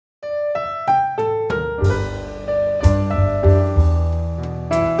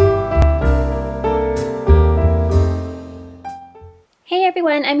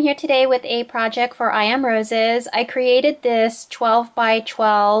everyone, I'm here today with a project for I Am Roses. I created this 12 by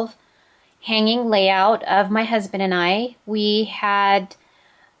 12 hanging layout of my husband and I. We had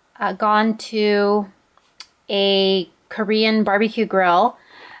gone to a Korean barbecue grill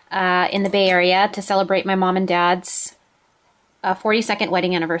in the Bay Area to celebrate my mom and dad's 42nd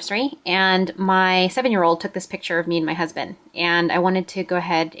wedding anniversary, and my 7-year-old took this picture of me and my husband, and I wanted to go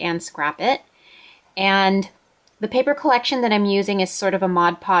ahead and scrap it. And the paper collection that I'm using is sort of a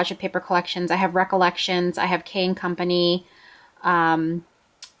Mod Podge of paper collections. I have Recollections, I have K & Company, and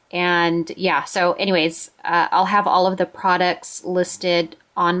yeah, so anyways, I'll have all of the products listed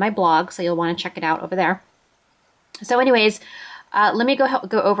on my blog, so you'll want to check it out over there. So anyways, let me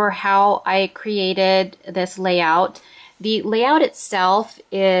go over how I created this layout. The layout itself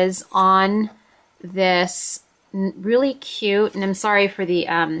is on this really cute, and I'm sorry for the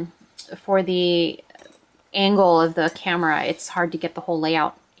angle of the camera. It's hard to get the whole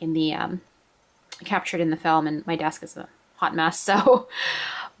layout in the captured in the film, and my desk is a hot mess. So,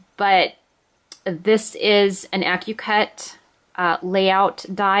 but this is an AccuCut layout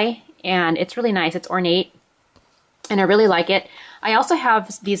die, and it's really nice. It's ornate, and I really like it. I also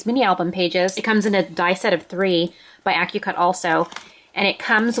have these mini album pages. It comes in a die set of 3 by AccuCut also, and it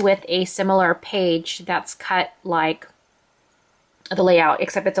comes with a similar page that's cut like the layout,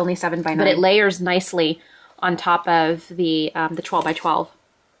 except it's only 7 by 9. But it layers nicely on top of the 12 by 12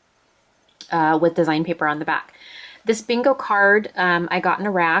 with design paper on the back. This bingo card I got in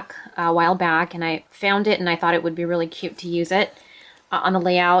a rack a while back, and I found it and I thought it would be really cute to use it on the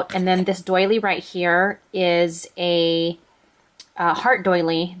layout. And then this doily right here is a heart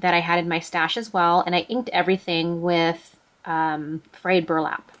doily that I had in my stash as well, and I inked everything with frayed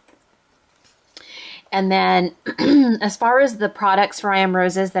burlap. And then as far as the products for I Am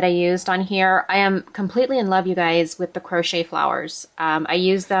Roses that I used on here, I am completely in love, you guys, with the crochet flowers. I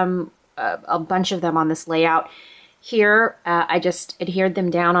used them, a bunch of them on this layout. Here, I just adhered them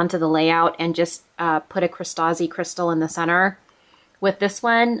down onto the layout and just put a Crystasi crystal in the center. With this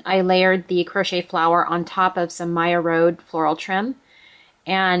one, I layered the crochet flower on top of some Maya Road floral trim.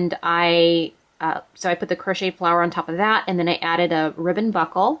 And so I put the crochet flower on top of that, and then I added a ribbon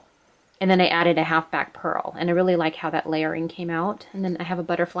buckle. And then I added a half back pearl, and I really like how that layering came out. And then I have a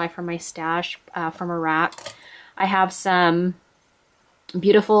butterfly from my stash from a rack. I have some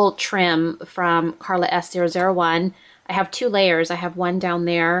beautiful trim from Carla S001. I have 2 layers. I have one down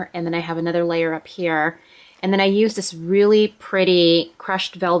there, and then I have another layer up here. And then I used this really pretty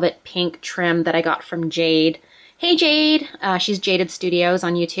crushed velvet pink trim that I got from Jade. Hey Jade! She's Jaded Studios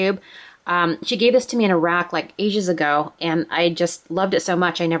on YouTube. She gave this to me in a rack like ages ago, and I just loved it so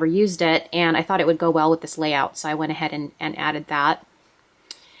much I never used it, and I thought it would go well with this layout, so I went ahead and added that.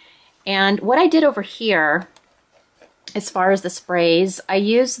 And what I did over here, as far as the sprays, I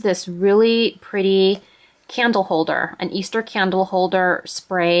used this really pretty candle holder, an Easter candle holder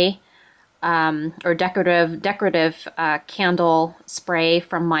spray, or decorative candle spray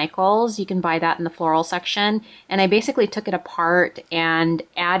from Michaels. You can buy that in the floral section. And I basically took it apart and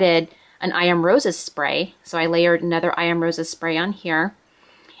added an I Am Roses spray. So I layered another I Am Roses spray on here.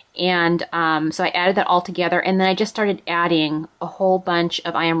 And so I added that all together, and then I just started adding a whole bunch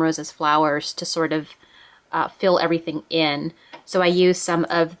of I Am Roses flowers to sort of fill everything in. So I used some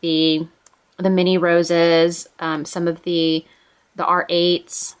of the mini roses, some of the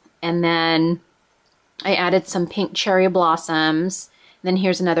R8s, and then I added some pink cherry blossoms. And then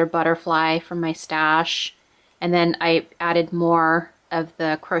here's another butterfly from my stash. And then I added more of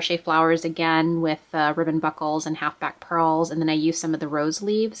the crochet flowers again with ribbon buckles and half back pearls. And then I used some of the rose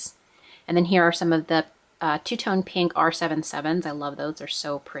leaves. And then here are some of the two-tone pink R77s. I love those. They're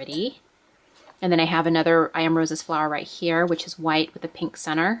so pretty. And then I have another I Am Roses flower right here, which is white with a pink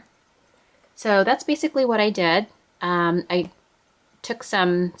center. So that's basically what I did. I took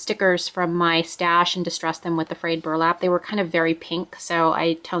some stickers from my stash and distressed them with the frayed burlap. They were kind of very pink, so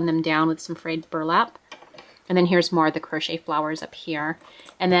I toned them down with some frayed burlap. And then here's more of the crochet flowers up here.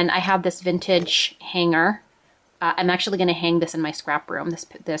 And then I have this vintage hanger. I'm actually going to hang this in my scrap room,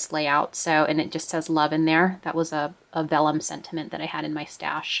 this layout. So, and it just says love in there. That was a vellum sentiment that I had in my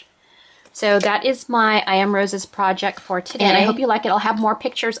stash. So that is my I Am Roses project for today. And I hope you like it. I'll have more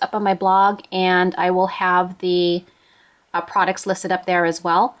pictures up on my blog, and I will have the products listed up there as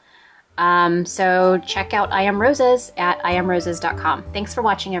well. So check out I Am Roses at iamroses.com. Thanks for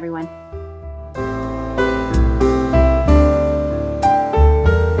watching, everyone.